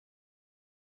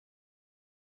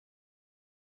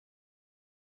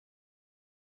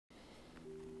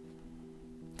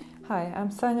Hi, I'm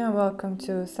Sanya and welcome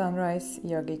to Sunrise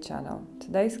Yogi channel.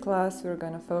 Today's class we're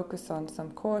going to focus on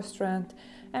some core strength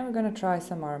and we're going to try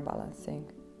some arm balancing.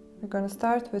 We're going to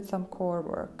start with some core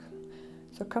work.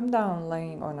 So come down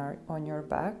laying on your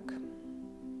back.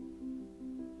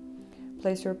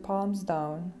 Place your palms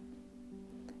down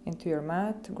into your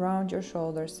mat, ground your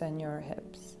shoulders and your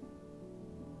hips.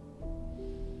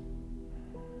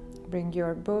 Bring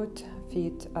your both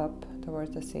feet up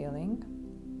towards the ceiling.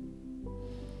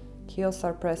 Heels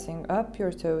are pressing up,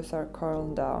 your toes are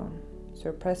curled down. So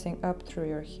you're pressing up through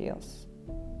your heels.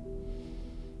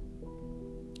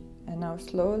 And now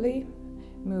slowly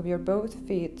move your both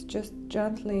feet just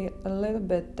gently a little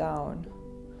bit down.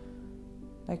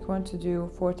 Like you want to do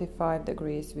 45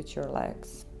 degrees with your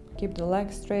legs. Keep the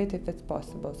legs straight if it's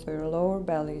possible, so your lower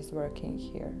belly is working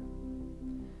here.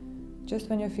 Just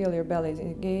when you feel your belly is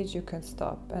engaged, you can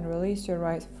stop and release your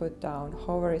right foot down,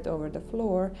 hover it over the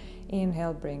floor,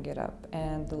 inhale, bring it up,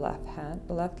 and the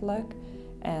left leg,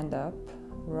 and up,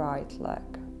 right leg,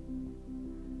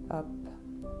 up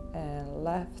and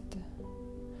left,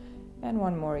 and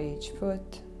one more each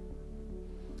foot.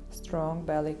 Strong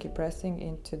belly, keep pressing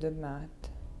into the mat,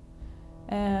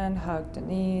 and hug the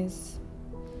knees,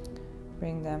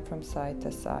 bring them from side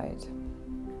to side.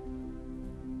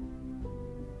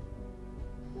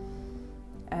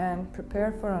 And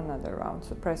prepare for another round.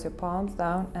 So press your palms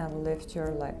down and lift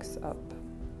your legs up.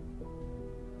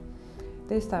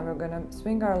 This time we're going to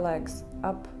swing our legs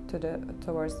up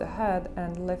towards the head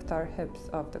and lift our hips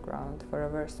off the ground for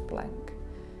reverse plank.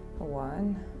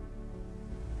 1,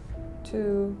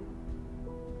 2,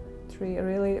 3.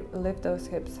 Really lift those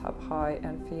hips up high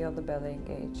and feel the belly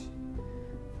engage.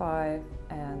 5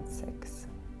 and 6.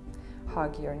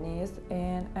 Hug your knees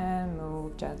in and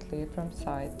move gently from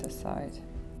side to side.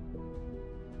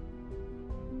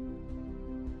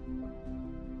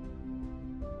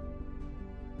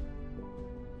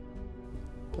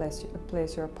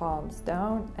 Place your palms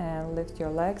down and lift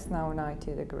your legs now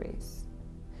 90 degrees.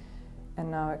 And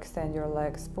now extend your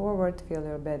legs forward, feel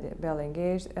your belly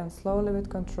engaged, and slowly with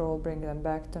control bring them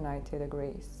back to 90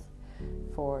 degrees.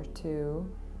 4,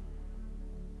 2,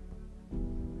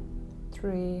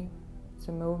 3. It's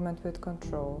a movement with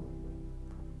control.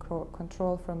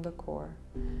 Control from the core.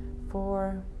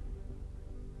 4,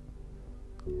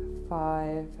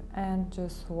 5, and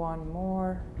just one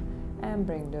more, and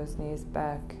bring those knees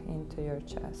back into your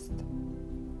chest.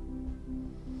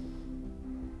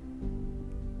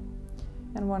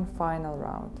 And one final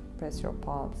round. Press your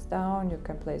palms down. You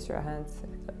can place your hands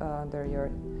under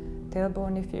your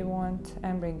tailbone if you want,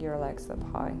 and bring your legs up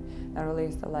high. Now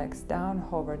release the legs down,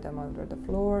 hover them under the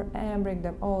floor, and bring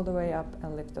them all the way up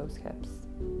and lift those hips.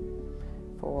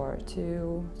 4,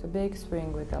 2, so big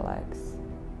swing with the legs.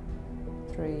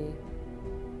 3,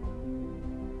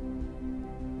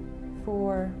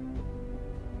 4,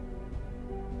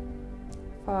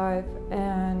 5,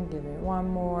 and give me one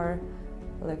more.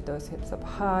 Lift those hips up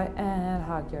high and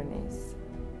hug your knees.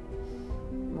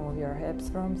 Move your hips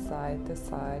from side to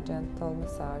side, gentle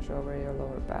massage over your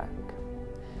lower back.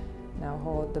 Now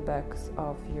hold the backs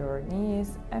of your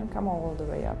knees and come all the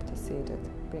way up to seated.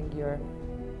 Bring your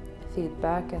feet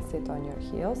back and sit on your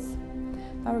heels.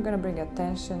 Now we're going to bring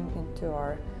attention into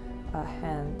our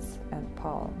hands and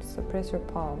palms. So press your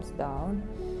palms down,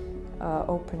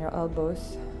 open your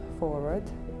elbows forward,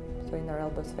 so inner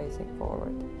elbows facing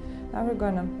forward. Now we're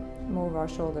going to move our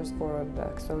shoulders forward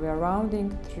back. So we are rounding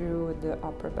through the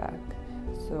upper back.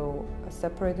 So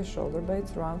separate the shoulder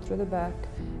blades, round through the back,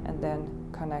 and then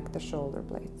connect the shoulder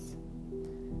blades.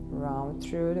 Round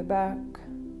through the back,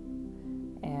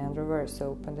 and reverse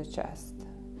open the chest.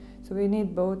 So we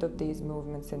need both of these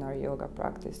movements in our yoga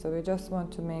practice. So we just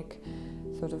want to make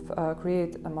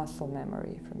create a muscle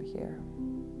memory from here.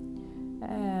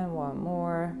 And one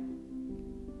more.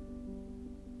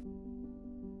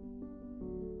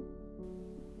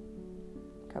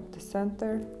 Come to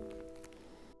center.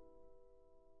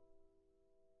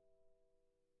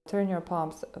 Turn your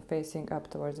palms facing up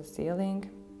towards the ceiling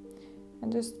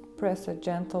and just press a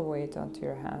gentle weight onto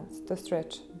your hands to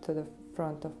stretch to the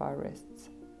front of our wrists.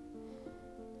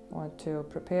 I want to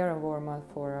prepare a warm-up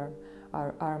for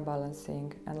our arm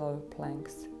balancing and lower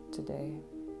planks today.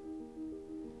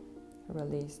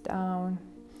 Release down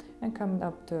and come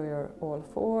up to your all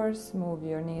fours. Move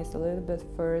your knees a little bit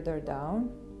further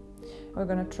down. We're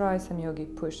going to try some yogi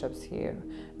push-ups here.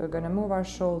 We're going to move our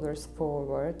shoulders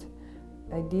forward,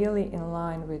 ideally in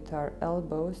line with our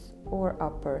elbows or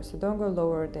upper. So don't go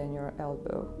lower than your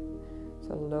elbow.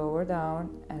 So lower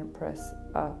down and press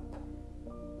up.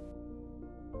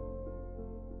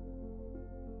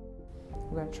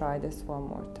 We're going to try this one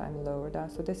more time. Lower down.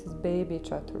 So this is baby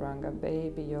chaturanga,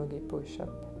 baby yogi push-up.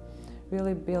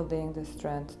 Really building the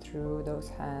strength through those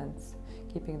hands,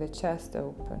 keeping the chest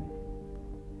open.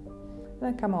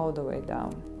 Then come all the way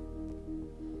down.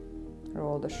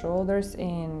 Roll the shoulders,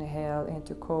 inhale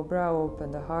into cobra,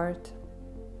 open the heart.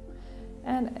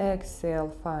 And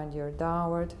exhale, find your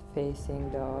downward facing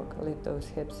dog. Lift those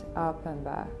hips up and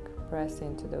back. Press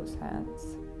into those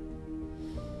hands.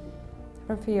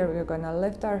 From here, we're going to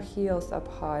lift our heels up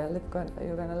high.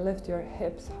 You're going to lift your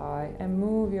hips high and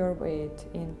move your weight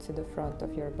into the front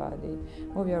of your body.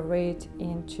 Move your weight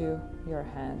into your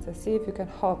hands and see if you can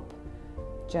hop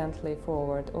gently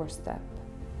forward or step.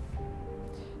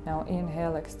 Now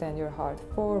inhale, extend your heart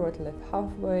forward, lift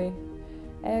halfway.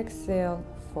 Exhale,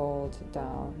 fold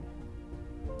down.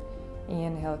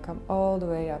 Inhale, come all the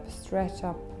way up, stretch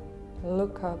up,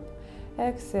 look up.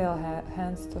 Exhale,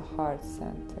 hands to heart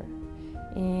center.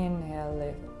 Inhale,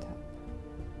 lift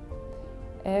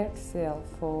up. Exhale,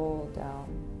 fold down.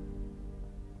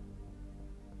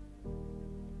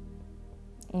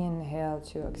 Inhale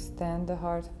to extend the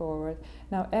heart forward.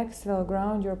 Now exhale,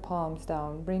 ground your palms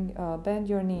down. Bend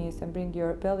your knees and bring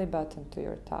your belly button to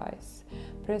your thighs.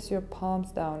 Press your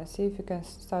palms down and see if you can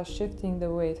start shifting the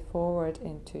weight forward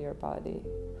into your body.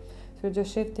 So we're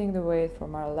just shifting the weight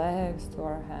from our legs to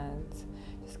our hands.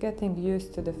 Just getting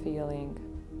used to the feeling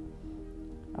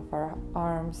of our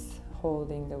arms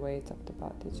holding the weight of the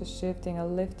body. Just shifting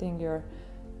and lifting your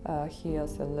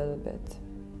heels a little bit.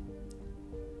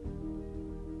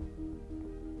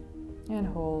 And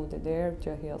hold it there with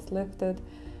your heels lifted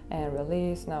and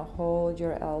release. Now hold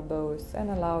your elbows and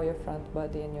allow your front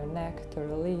body and your neck to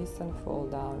release and fall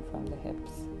down from the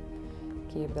hips.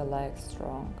 Keep the legs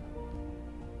strong.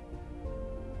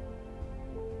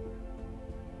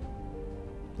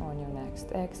 On your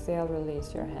next exhale,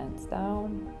 release your hands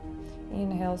down.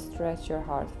 Inhale, stretch your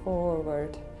heart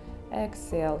forward.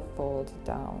 Exhale, fold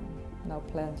down. Now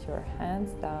plant your hands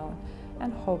down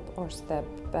and hop or step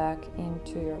back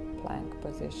into your plank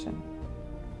position.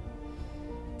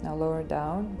 Now lower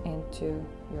down into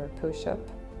your push-up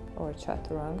or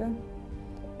chaturanga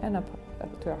and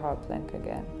up to a hard plank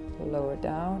again. Lower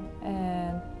down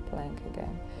and plank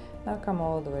again. Now come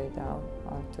all the way down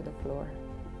onto the floor.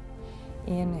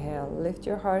 Inhale, lift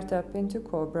your heart up into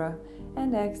cobra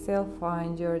and exhale,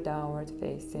 find your downward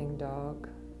facing dog.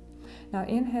 Now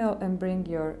inhale and bring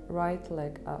your right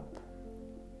leg up.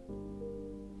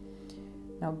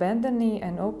 Now bend the knee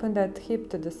and open that hip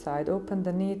to the side, open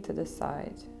the knee to the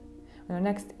side. On your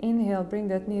next inhale, bring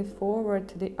that knee forward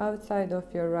to the outside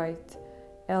of your right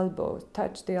elbow.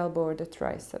 Touch the elbow or the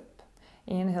tricep.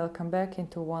 Inhale, come back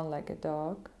into one-legged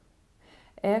dog.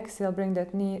 Exhale, bring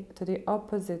that knee to the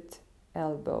opposite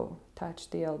elbow. Touch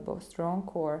the elbow, strong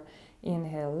core.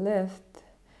 Inhale, lift.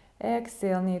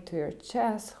 Exhale, knee to your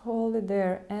chest, hold it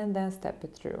there and then step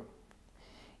it through.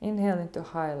 Inhale into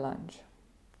high lunge.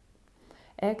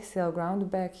 Exhale, ground the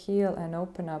back heel and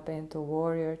open up into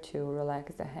warrior two.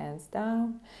 Relax the hands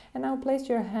down. And now place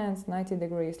your hands 90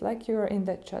 degrees like you're in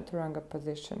that chaturanga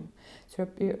position. So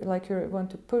like you want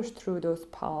to push through those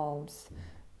palms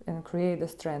and create the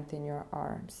strength in your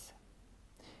arms.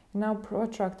 Now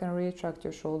protract and retract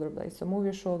your shoulder blades. So move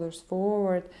your shoulders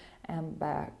forward and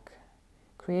back,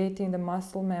 creating the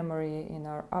muscle memory in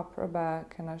our upper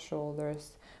back and our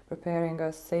shoulders, preparing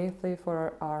us safely for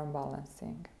our arm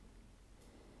balancing.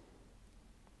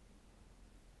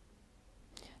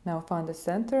 Now find the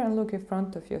center and look in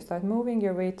front of you. Start moving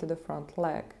your weight to the front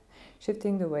leg,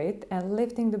 shifting the weight and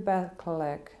lifting the back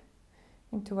leg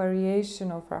into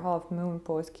variation of our half moon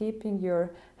pose, keeping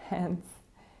your hands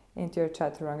into your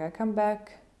chaturanga. Come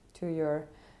back to your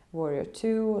warrior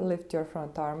two, lift your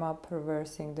front arm up,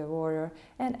 reversing the warrior,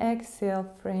 and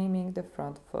exhale, framing the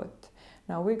front foot.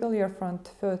 Now wiggle your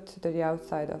front foot to the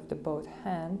outside of the both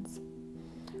hands.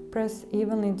 Press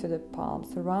evenly into the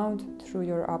palms, round through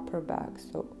your upper back.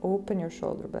 So open your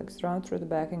shoulder blades, round through the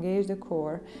back, engage the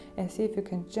core, and see if you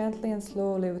can gently and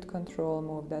slowly with control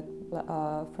move that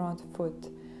front foot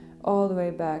all the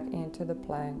way back into the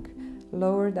plank.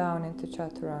 Lower down into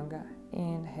chaturanga.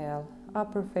 Inhale,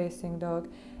 upper facing dog,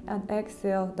 and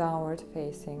exhale, downward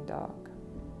facing dog.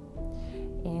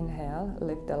 Inhale,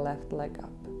 lift the left leg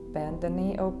up. Bend the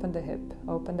knee, open the hip,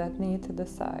 open that knee to the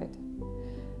side.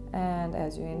 And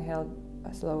as you inhale,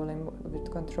 slowly with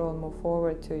control move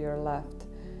forward to your left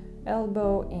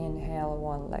elbow. Inhale,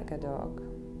 one-legged dog.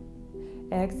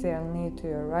 Exhale, knee to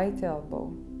your right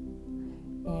elbow.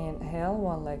 Inhale,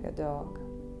 one-legged dog.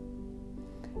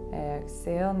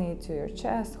 Exhale, knee to your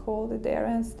chest, hold it there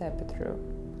and step it through.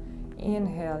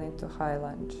 Inhale into high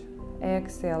lunge.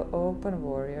 Exhale, open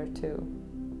warrior two.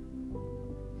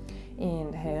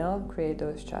 Inhale, create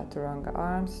those chaturanga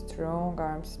arms, strong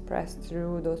arms, press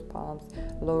through those palms,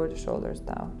 lower the shoulders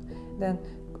down. Then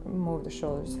move the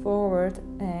shoulders forward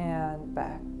and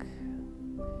back.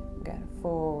 Again,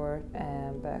 forward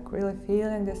and back. Really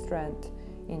feeling the strength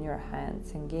in your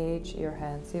hands. Engage your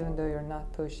hands even though you're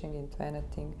not pushing into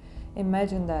anything.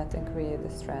 Imagine that and create the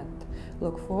strength.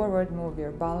 Look forward, move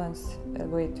your balance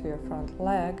weight to your front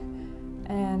leg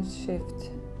and shift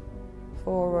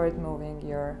forward,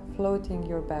 floating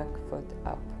your back foot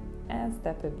up and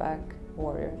step it back,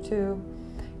 warrior two.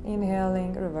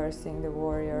 Inhaling, reversing the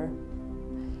warrior.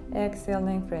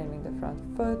 Exhaling, framing the front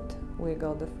foot,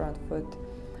 wiggle the front foot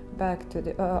back to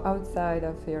the outside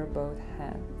of your both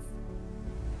hands.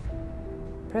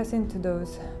 Press into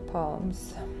those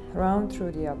palms, round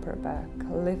through the upper back,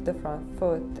 lift the front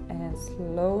foot and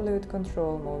slowly with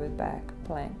control move it back,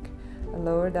 plank.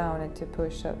 Lower down into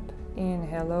push-up.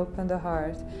 Inhale, open the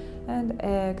heart and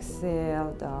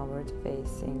exhale, downward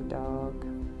facing dog.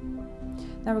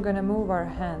 Now we're going to move our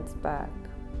hands back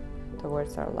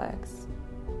towards our legs.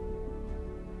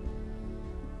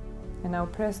 And now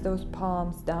press those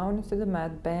palms down into the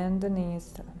mat, bend the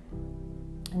knees.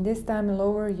 And this time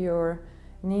lower your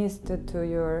knees to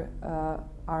your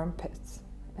armpits.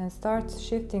 And start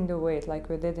shifting the weight like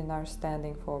we did in our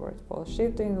standing forward fold.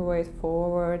 Shifting the weight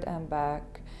forward and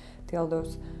back till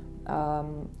those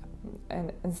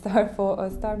and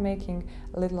start making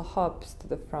little hops to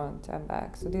the front and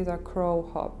back. So these are crow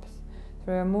hops.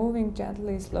 So we are moving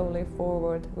gently, slowly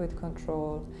forward with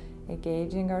control,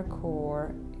 engaging our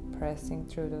core, pressing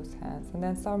through those hands, and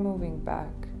then start moving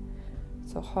back.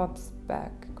 So hops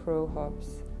back, crow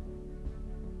hops,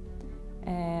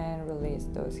 and release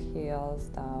those heels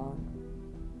down.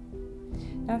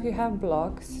 Now if you have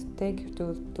blocks, take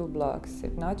two blocks.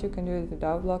 If not, you can do it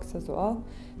without blocks as well.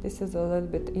 This is a little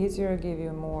bit easier, give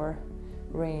you more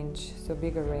range, so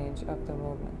bigger range of the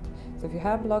movement. So if you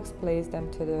have blocks, place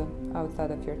them to the outside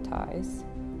of your thighs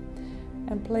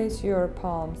and place your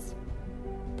palms,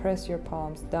 press your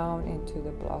palms down into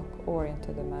the block or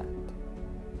into the mat.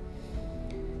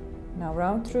 Now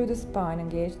round through the spine,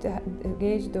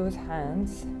 engage those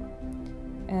hands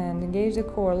and engage the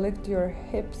core. Lift your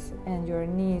hips and your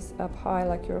knees up high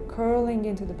like you're curling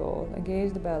into the bowl.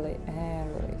 Engage the belly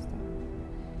and release them.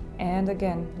 And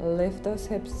again, lift those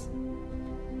hips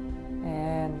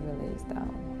and release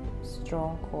down.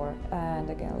 Strong core. And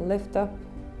again, lift up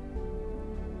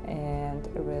and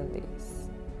release.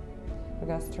 We're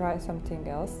going to try something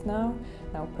else now.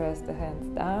 Now press the hands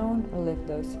down, lift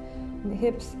those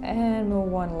hips and move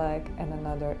one leg and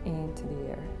another into the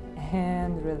air.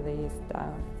 And release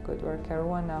down. Good work,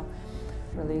 everyone. Now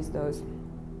release those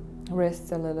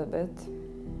wrists a little bit.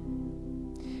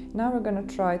 Now we're going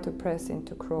to try to press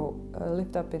into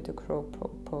lift up into crow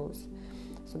pose.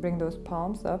 So bring those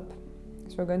palms up.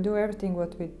 So we're going to do everything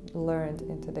what we learned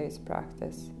in today's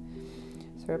practice.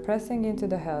 So we're pressing into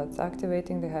the heads,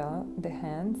 activating the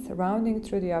hands, rounding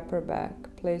through the upper back.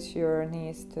 Place your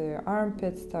knees to your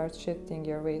armpits, start shifting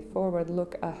your weight forward,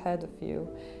 look ahead of you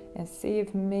and see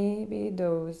if maybe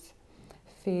those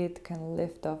feet can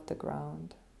lift off the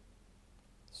ground.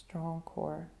 Strong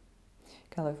core. You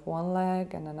can lift one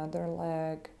leg and another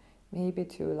leg, maybe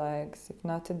two legs. If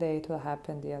not today, it will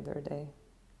happen the other day.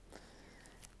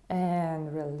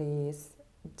 And release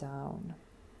down.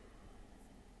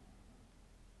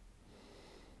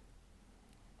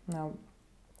 Now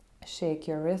shake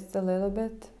your wrists a little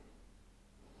bit.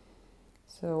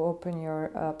 So open your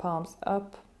palms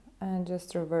up and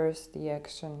just reverse the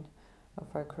action of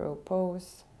our crow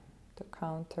pose to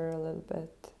counter a little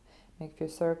bit. Make a few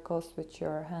circles with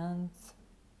your hands.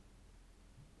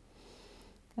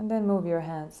 And then move your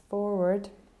hands forward.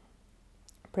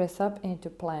 Press up into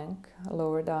plank,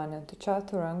 lower down into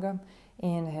chaturanga.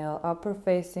 Inhale, upper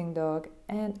facing dog,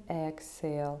 and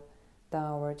exhale,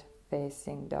 downward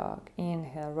facing dog.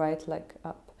 Inhale, right leg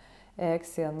up.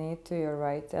 Exhale, knee to your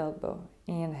right elbow.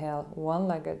 Inhale,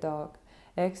 one-legged dog.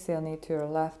 Exhale, knee to your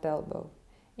left elbow.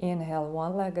 Inhale,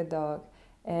 one-legged dog.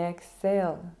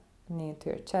 Exhale, knee to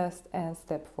your chest and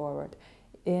step forward.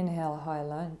 Inhale, high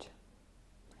lunge.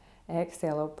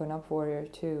 Exhale, open up, warrior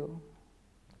two.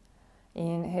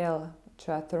 Inhale,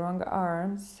 chaturanga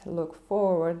arms, look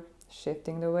forward,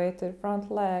 shifting the weight to the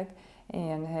front leg.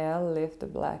 Inhale, lift the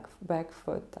back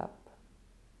foot up.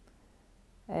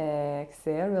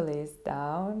 Exhale, release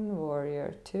down,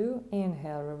 warrior two.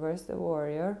 Inhale, reverse the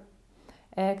warrior.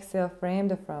 Exhale, frame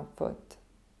the front foot.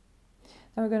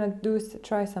 Now we're going to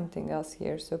try something else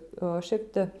here. So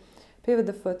pivot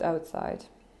the foot outside.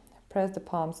 Press the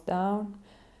palms down,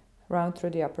 round through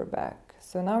the upper back.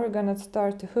 So now we're gonna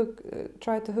start to hook,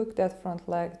 try to hook that front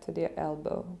leg to the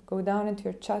elbow. Go down into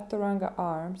your chaturanga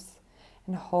arms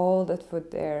and hold that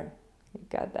foot there. You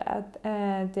got that,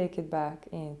 and take it back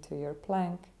into your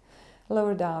plank.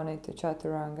 Lower down into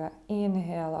chaturanga.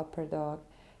 Inhale, upper dog.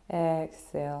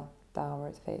 Exhale,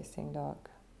 downward facing dog.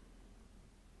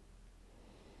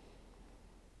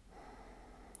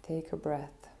 Take a breath.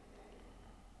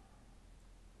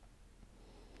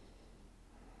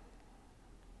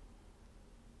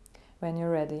 When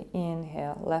you're ready,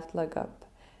 inhale, left leg up.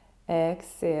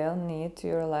 Exhale, knee to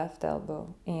your left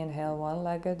elbow. Inhale,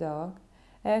 one-legged dog.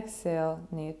 Exhale,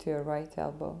 knee to your right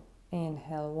elbow.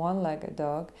 Inhale, one-legged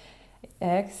dog.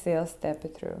 Exhale, step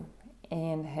it through.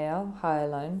 Inhale, high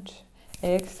lunge.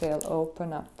 Exhale,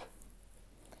 open up.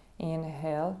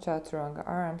 Inhale, chaturanga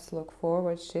arms, look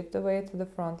forward, shift the weight to the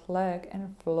front leg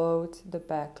and float the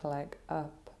back leg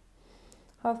up.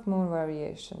 Half moon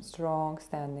variation, strong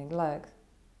standing legs.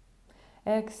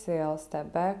 Exhale,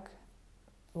 step back,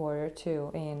 warrior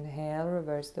two. Inhale,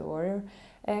 reverse the warrior.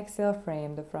 Exhale,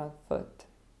 frame the front foot.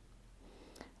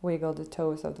 Wiggle the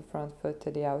toes of the front foot to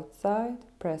the outside.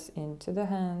 Press into the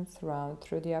hands, round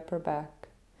through the upper back.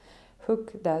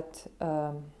 Hook that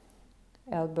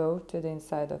elbow to the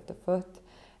inside of the foot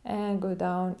and go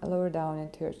down, lower down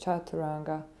into your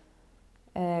chaturanga.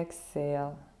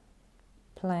 Exhale,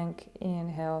 plank,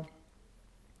 inhale,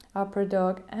 upper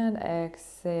dog, and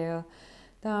exhale,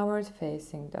 downward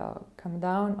facing dog. Come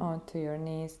down onto your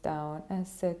knees down and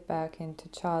sit back into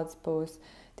child's pose,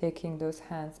 taking those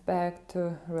hands back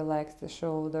to relax the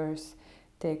shoulders,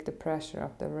 take the pressure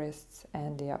of the wrists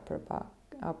and the upper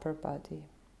body.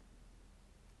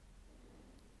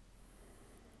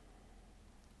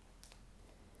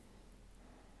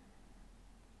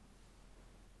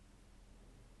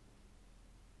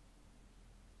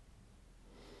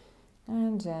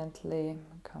 And gently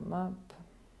come up.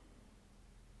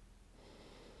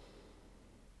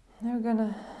 Now we're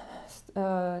gonna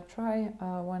try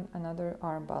another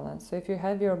arm balance. So if you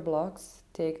have your blocks,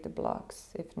 take the blocks.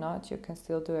 If not, you can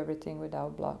still do everything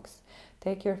without blocks.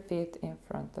 Take your feet in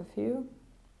front of you.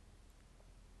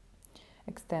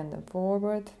 Extend them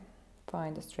forward.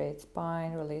 Find a straight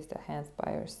spine. Release the hands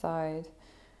by your side.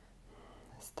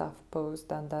 Staff pose,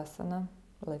 Dandasana.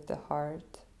 Lift the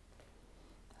heart.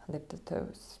 Lift the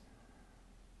toes.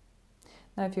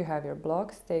 Now if you have your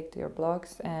blocks, take your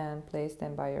blocks and place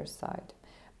them by your side.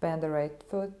 Bend the right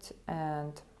foot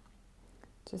and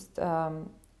just now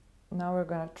we're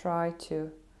going to try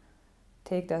to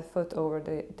take that foot over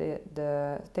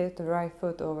take the right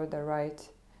foot over the right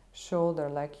shoulder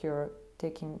like you're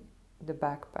taking the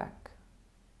backpack.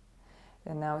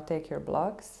 And now take your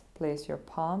blocks, place your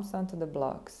palms onto the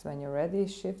blocks. When you're ready,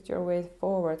 shift your weight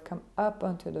forward, come up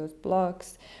onto those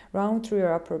blocks, round through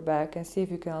your upper back and see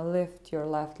if you can lift your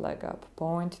left leg up.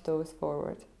 Point toes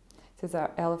forward. This is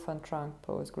our elephant trunk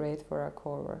pose, great for our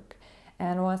core work.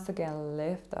 And once again,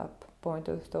 lift up, point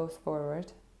those toes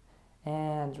forward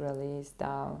and release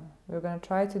down. We're going to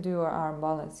try to do our arm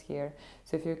balance here.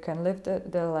 So if you can lift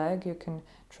the leg, you can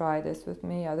try this with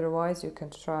me. Otherwise, you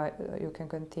can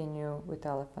continue with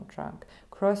elephant trunk.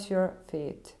 Cross your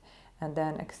feet and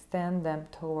then extend them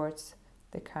towards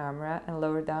the camera and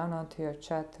lower down onto your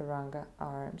chaturanga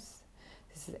arms.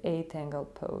 This is 8-angle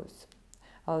pose.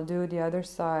 I'll do the other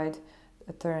side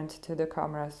turned to the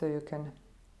camera so you can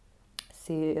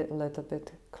see it a little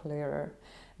bit clearer.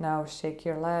 Now shake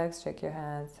your legs, shake your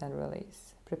hands and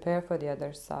release. Prepare for the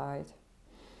other side.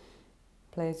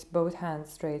 Place both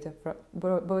hands straight in front,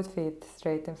 both feet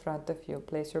straight in front of you.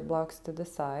 Place your blocks to the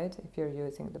side if you're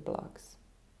using the blocks.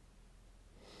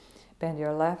 Bend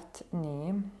your left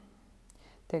knee.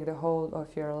 Take the hold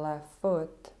of your left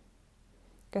foot.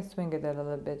 You can swing it a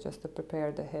little bit just to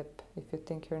prepare the hip if you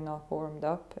think you're not warmed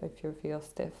up, if you feel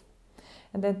stiff.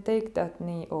 And then take that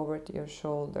knee over to your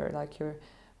shoulder like you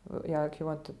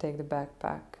want to take the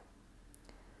backpack.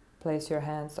 Place your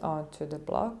hands onto the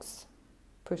blocks.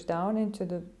 Push down into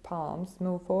the palms,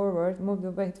 move forward, move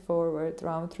the weight forward,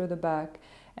 round through the back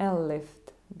and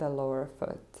lift the lower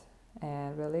foot.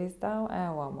 And release down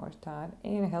and one more time.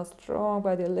 Inhale, strong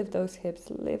body, lift those hips,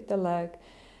 lift the leg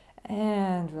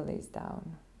and release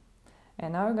down.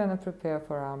 And now we're going to prepare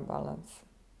for arm balance.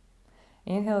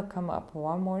 Inhale, come up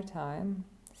one more time.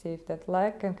 See if that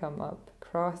leg can come up.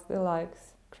 Cross the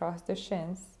legs, cross the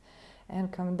shins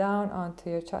and come down onto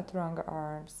your chaturanga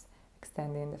arms,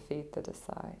 extending the feet to the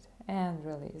side and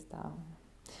release down.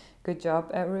 Good job,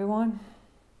 everyone.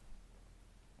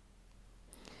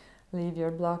 Leave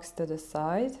your blocks to the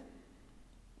side.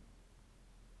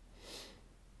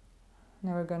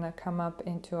 Now we're going to come up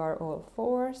into our all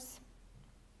fours.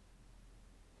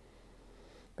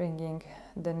 Bringing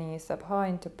the knees up high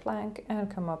into plank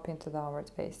and come up into downward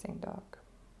facing dog.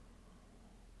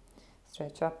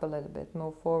 Stretch up a little bit,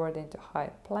 move forward into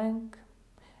high plank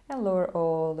and lower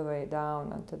all the way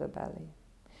down onto the belly.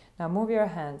 Now move your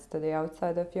hands to the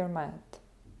outside of your mat.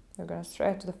 You're going to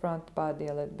stretch the front body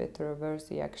a little bit to reverse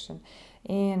the action.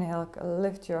 Inhale,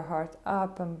 lift your heart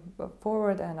up and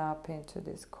forward and up into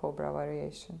this cobra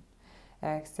variation.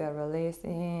 Exhale, release,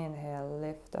 inhale,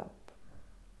 lift up.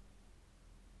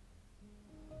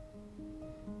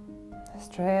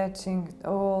 Stretching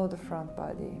all the front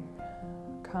body,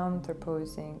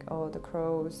 counterposing all the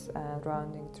crows and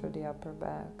rounding through the upper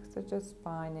back. So just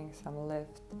finding some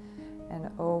lift and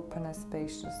openness,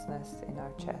 spaciousness in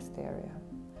our chest area.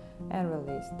 And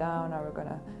release down. Now we're going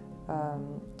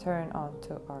to turn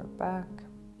onto our back.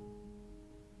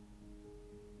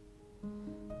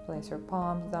 Place your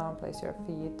palms down, place your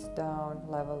feet down,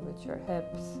 level with your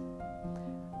hips.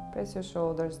 Press your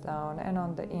shoulders down, and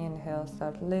on the inhale,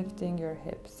 start lifting your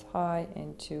hips high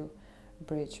into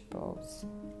bridge pose.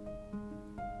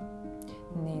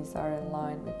 Knees are in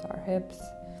line with our hips.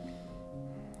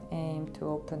 Aim to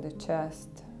open the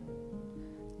chest.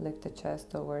 Lift the chest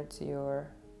towards your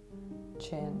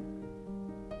chin.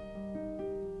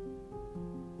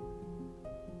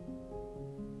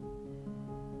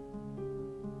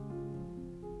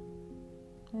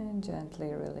 And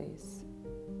gently release.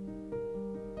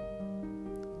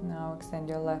 Now extend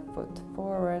your left foot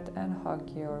forward and hug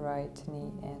your right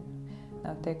knee in.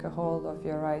 Now take a hold of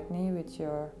your right knee with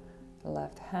your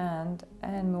left hand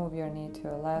and move your knee to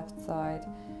your left side.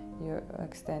 You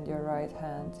extend your right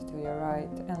hand to your right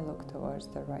and look towards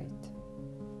the right.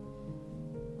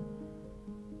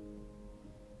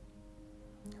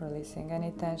 Releasing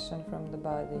any tension from the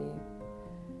body.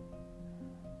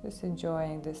 Just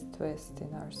enjoying this twist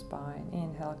in our spine.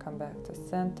 Inhale, come back to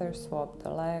center, swap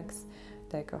the legs.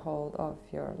 Take a hold of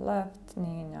your left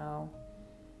knee now.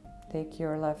 Take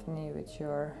your left knee with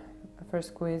your, first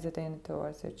squeeze it in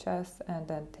towards your chest and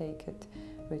then take it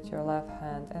with your left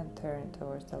hand and turn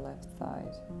towards the left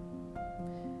side.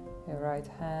 Your right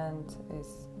hand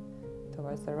is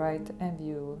towards the right and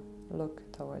you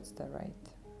look towards the right.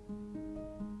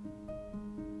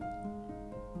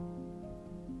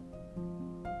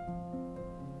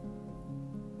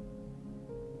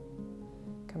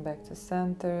 Come back to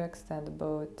center, extend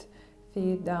both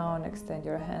feet down, extend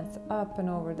your hands up and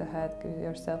over the head, give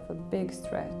yourself a big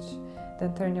stretch.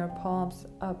 Then turn your palms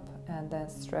up and then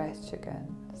stretch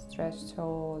again. Stretch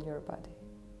all your body.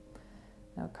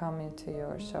 Now come into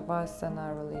your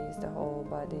Shavasana, release the whole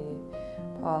body.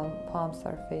 Palms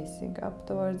are facing up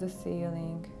towards the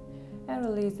ceiling and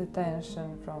release the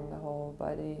tension from the whole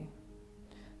body.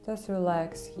 Just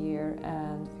relax here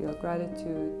and feel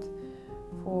gratitude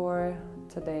for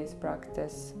today's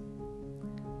practice,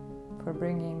 for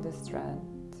bringing the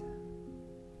strength.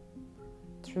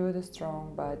 Through the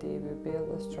strong body, we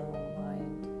build a strong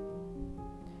mind.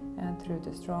 And through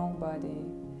the strong body,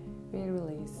 we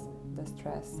release the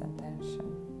stress and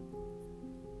tension.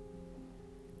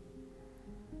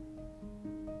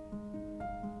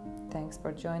 Thanks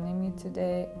for joining me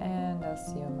today, and I'll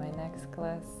see you in my next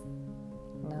class.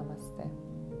 Namaste.